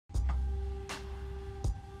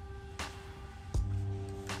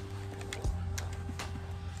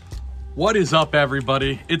What is up,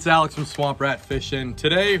 everybody? It's Alex from Swamp Rat Fishing.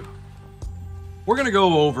 Today, we're gonna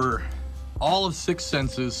go over all of 6th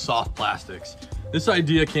Sense's soft plastics. This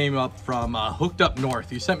idea came up from Hooked Up North.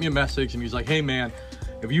 He sent me a message and he's like, hey man,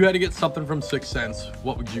 if you had to get something from 6th Sense,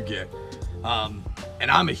 what would you get?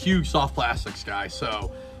 And I'm a huge soft plastics guy,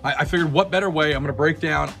 so I figured what better way. I'm gonna break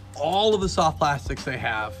down all of the soft plastics they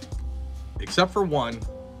have, except for one.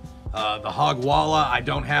 The Hog Walla, I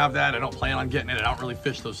don't have that. I don't plan on getting it. I don't really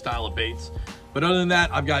fish those style of baits. But other than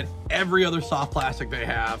that, I've got every other soft plastic they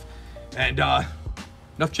have. And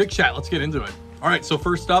enough chit chat, let's get into it. All right, so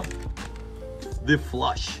first up, the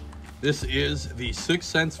Flush. This is the 6th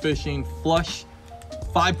Sense Fishing Flush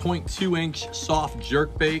 5.2 inch soft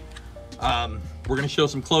jerk bait. We're gonna show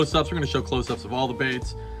some close-ups. We're gonna show close-ups of all the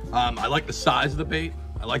baits. I like the size of the bait.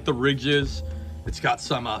 I like the ridges. It's got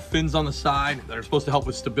some fins on the side that are supposed to help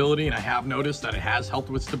with stability, and I have noticed that it has helped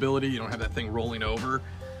with stability. You don't have that thing rolling over.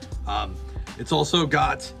 It's also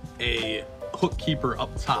got a hook keeper up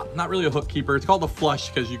top. Not really a hook keeper. It's called the Flush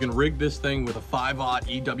because you can rig this thing with a 5/0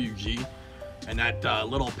 EWG, and that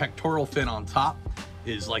little pectoral fin on top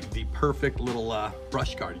is like the perfect little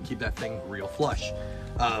brush guard. You can keep that thing real flush.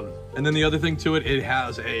 And then the other thing to it, it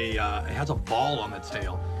has a ball on the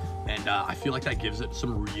tail. And I feel like that gives it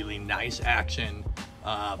some really nice action,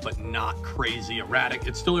 but not crazy erratic.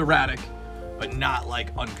 It's still erratic, but not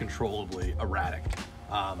like uncontrollably erratic.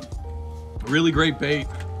 Really great bait.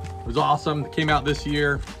 It was awesome. It came out this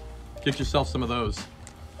year. Get yourself some of those.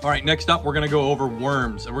 All right, next up, we're gonna go over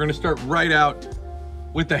worms. And we're gonna start right out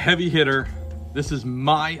with the heavy hitter. This is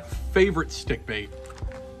my favorite stick bait.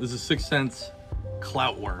 This is 6th Sense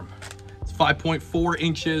Clout Worm. It's 5.4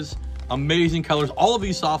 inches. Amazing colors. All of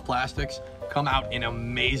these soft plastics come out in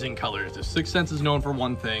amazing colors. The 6th Sense is known for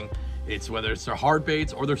one thing. It's whether it's their hard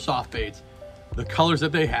baits or their soft baits, the colors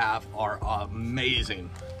that they have are amazing.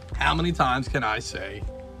 How many times can I say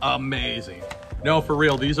amazing? No, for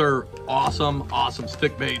real, these are awesome, awesome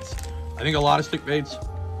stick baits. I think a lot of stick baits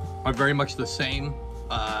are very much the same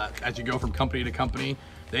as you go from company to company.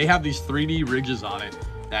 They have these 3D ridges on it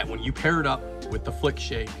that when you pair it up with the Flick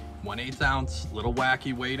Shake, 1/8 ounce, little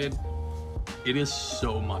wacky weighted, it is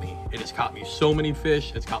so money. It has caught me so many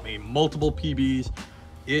fish. It's caught me multiple PBs.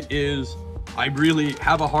 I really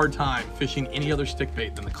have a hard time fishing any other stick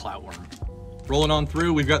bait than the Clout Worm. Rolling on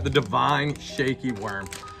through, we've got the Divine Shaky Worm.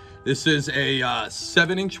 This is a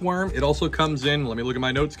 7-inch worm. It also comes in, let me look at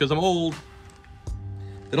my notes because I'm old.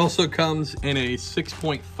 It also comes in a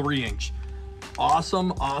 6.3 inch.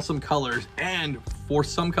 Awesome, awesome colors. And for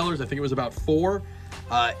some colors, I think it was about 4,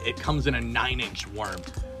 it comes in a 9-inch worm.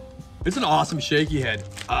 It's an awesome shaky head.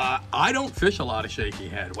 I don't fish a lot of shaky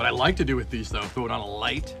head. What I like to do with these though, throw it on a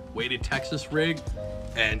light weighted Texas rig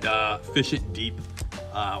and fish it deep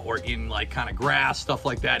or in like kind of grass, stuff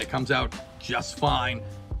like that. It comes out just fine.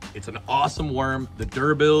 It's an awesome worm. The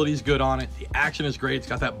durability is good on it. The action is great. It's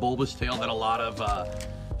got that bulbous tail that a lot of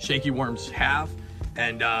shaky worms have.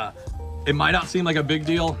 And it might not seem like a big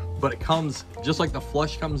deal, but it comes, just like the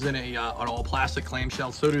Flush comes in an all plastic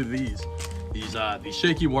clamshell, so do these. These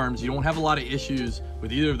shaky worms, you don't have a lot of issues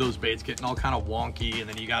with either of those baits getting all kind of wonky and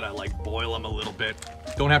then you gotta like boil them a little bit.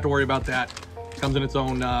 Don't have to worry about that. Comes in its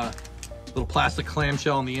own little plastic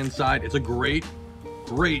clamshell on the inside. It's a great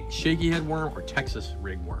shaky head worm or Texas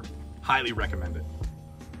rig worm. Highly recommend it.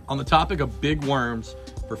 On the topic of big worms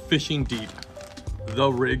for fishing deep,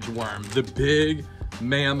 the Ridge Worm, the Big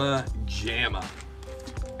Mama Jamma.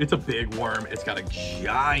 It's a big worm. It's got a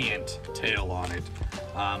giant tail on it.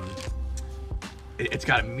 It's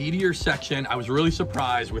got a meteor section. I was really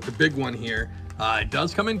surprised with the big one here. It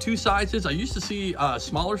does come in 2 sizes. I used to see a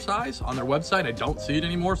smaller size on their website. I don't see it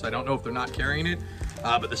anymore, so I don't know if they're not carrying it.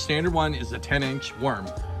 But the standard one is a 10-inch worm.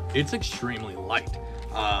 It's extremely light,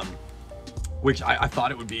 which I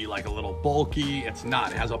thought it would be like a little bulky. It's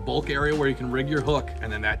not. It has a bulk area where you can rig your hook,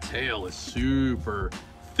 and then that tail is super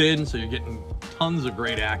thin, so you're getting tons of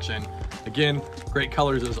great action. Again, great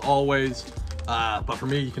colors as always. But for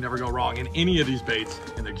me, you can never go wrong in any of these baits.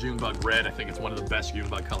 In the June Bug Red, I think it's one of the best June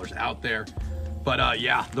Bug colors out there. But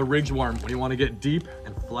yeah, the Ridge Worm, when you want to get deep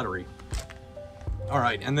and fluttery. All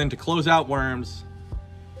right, and then to close out worms,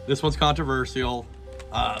 this one's controversial.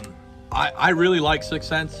 I really like 6th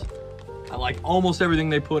Sense. I like almost everything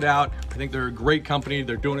they put out. I think they're a great company.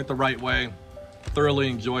 They're doing it the right way. Thoroughly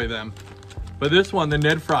enjoy them. But this one, the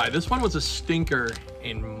Ned Fry, this one was a stinker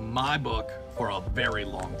in my book for a very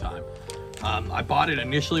long time. I bought it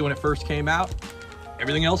initially when it first came out.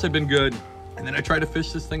 Everything else had been good. And then I tried to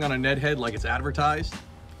fish this thing on a Ned head like it's advertised.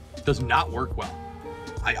 It does not work well.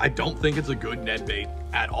 I don't think it's a good Ned bait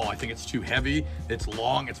at all. I think it's too heavy. It's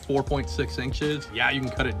long. It's 4.6 inches. Yeah, you can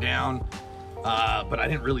cut it down. But I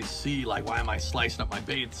didn't really see, like, why am I slicing up my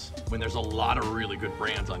baits when there's a lot of really good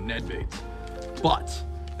brands on Ned baits. But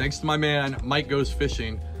thanks to my man, Mike Goes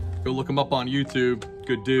Fishing. Go look him up on YouTube.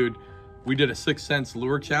 Good dude. We did a 6 cents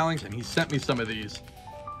lure challenge, and he sent me some of these.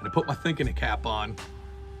 And I put my thinking cap on,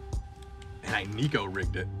 and I Nico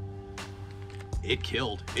rigged it. It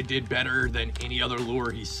killed. It did better than any other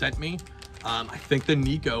lure he sent me. I think the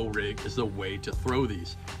Nico rig is the way to throw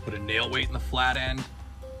these. Put a nail weight in the flat end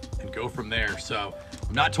and go from there. So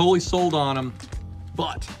I'm not totally sold on them,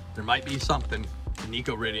 but there might be something to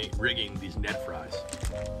Nico rigging these Ned fries.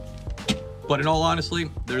 But in all honesty,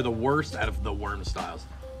 they're the worst out of the worm styles.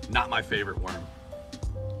 Not my favorite worm.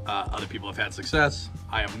 Other people have had success.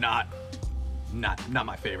 I am not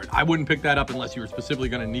my favorite. I wouldn't pick that up unless you were specifically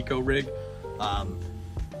going to Nico rig.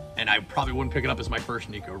 And I probably wouldn't pick it up as my first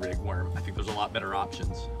Nico rig worm. I think there's a lot better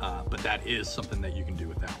options, but that is something that you can do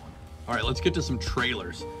with that one. All right, let's get to some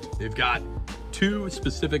trailers. They've got 2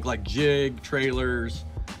 specific like jig trailers,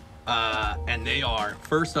 and they are,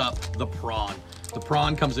 first up, the prawn. The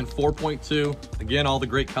prawn comes in 4.2. Again, all the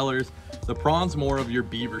great colors. The prawn's more of your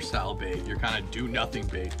beaver style bait, your kind of do nothing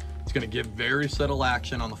bait. It's gonna give very subtle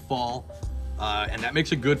action on the fall, and that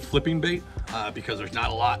makes a good flipping bait because there's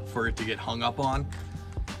not a lot for it to get hung up on.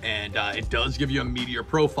 And it does give you a meatier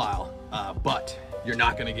profile, but you're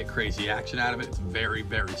not gonna get crazy action out of it. It's very,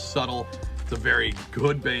 very subtle. It's a very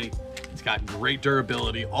good bait. It's got great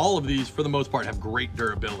durability. All of these, for the most part, have great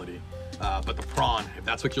durability. But the prawn, if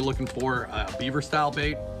that's what you're looking for, a beaver style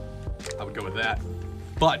bait, I would go with that.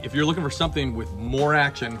 But if you're looking for something with more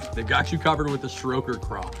action, they've got you covered with the Stroker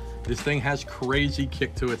Craw. This thing has crazy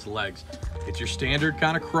kick to its legs. It's your standard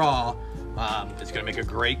kind of craw. It's gonna make a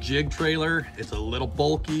great jig trailer. It's a little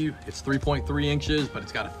bulky. It's 3.3 inches, but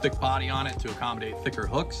it's got a thick body on it to accommodate thicker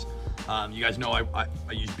hooks. You guys know I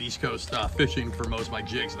use Beast Coast fishing for most of my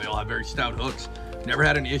jigs. They all have very stout hooks. Never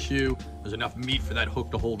had an issue. There's enough meat for that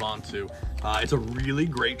hook to hold on to. It's a really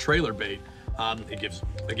great trailer bait. It gives,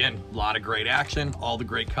 again, a lot of great action, all the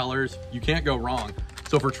great colors. You can't go wrong.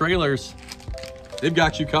 So for trailers, they've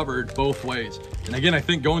got you covered both ways. And again, I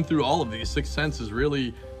think going through all of these, 6 Cents is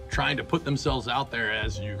really trying to put themselves out there,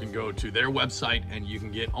 as you can go to their website and you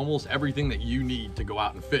can get almost everything that you need to go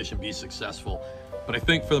out and fish and be successful. But I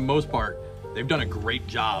think for the most part, they've done a great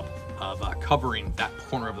job of covering that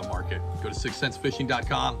corner of the market. Go to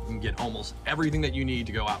 6centsfishing.com and get almost everything that you need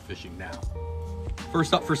to go out fishing now.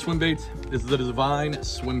 First up for swim baits is the Divine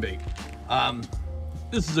Swim Bait.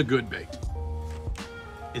 This is a good bait.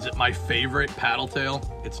 Is it my favorite paddle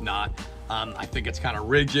tail? It's not. I think it's kind of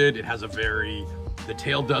rigid. It has a the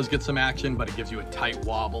tail does get some action, but it gives you a tight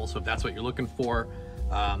wobble. So if that's what you're looking for,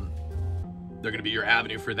 they're gonna be your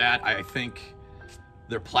avenue for that. I think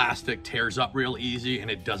their plastic tears up real easy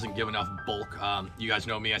and it doesn't give enough bulk. You guys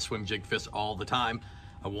know me, I swim jig fish all the time.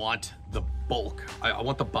 I want the bulk. I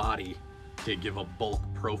want the body to give a bulk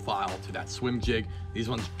profile to that swim jig. These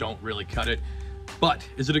ones don't really cut it. But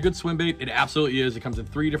is it a good swim bait? It absolutely is. It comes in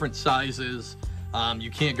 3 different sizes.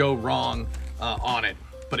 You can't go wrong on it.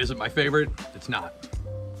 But is it my favorite? It's not.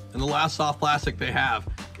 And the last soft plastic they have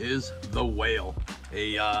is the Whale.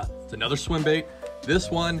 It's another swim bait. This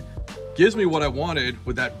one gives me what I wanted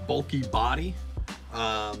with that bulky body,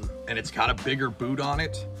 and it's got a bigger boot on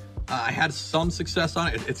it. I had some success on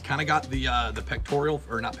it. It's kind of got the pectoral,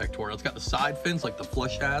 or not pectoral, it's got the side fins like the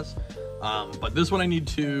Flush has. But this one I need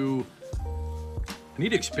to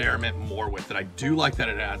experiment more with it. I do like that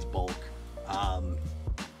it adds bulk,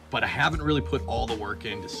 but I haven't really put all the work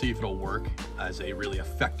in to see if it'll work as a really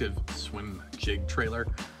effective swim jig trailer.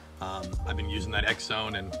 I've been using that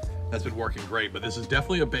X-Zone and that's been working great, but this is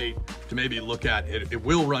definitely a bait to maybe look at. It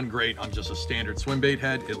will run great on just a standard swim bait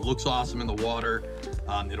head. It looks awesome in the water.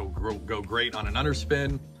 It'll go great on an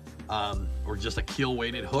underspin or just a keel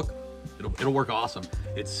weighted hook. It'll work awesome.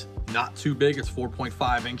 It's not too big. It's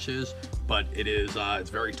 4.5 inches, but it's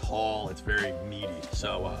very tall. It's very meaty.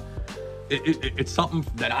 So it's something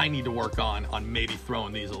that I need to work on maybe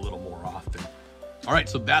throwing these a little more often. All right,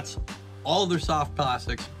 so that's all of their soft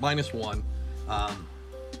plastics, minus one.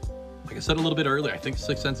 Like I said a little bit earlier, I think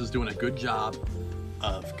 6 Cents is doing a good job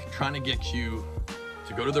of trying to get you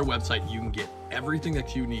to go to their website. You can get everything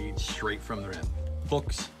that you need straight from their end.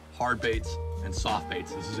 Hooks, hard baits, and soft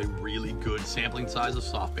baits. This is a really good sampling size of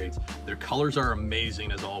soft baits. Their colors are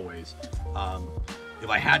amazing as always. If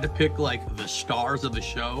I had to pick like the stars of the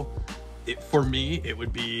show, for me, it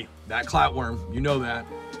would be that Cloutworm, you know that,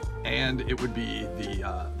 and it would be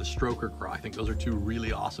the Stroker Craw. I think those are 2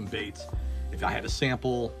 really awesome baits. If I had to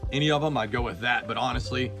sample any of them, I'd go with that. But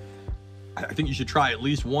honestly, I think you should try at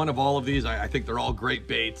least one of all of these. I think they're all great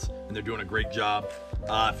baits and they're doing a great job.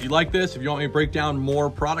 If you like this, if you want me to break down more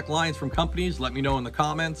product lines from companies, let me know in the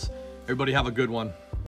comments. Everybody have a good one.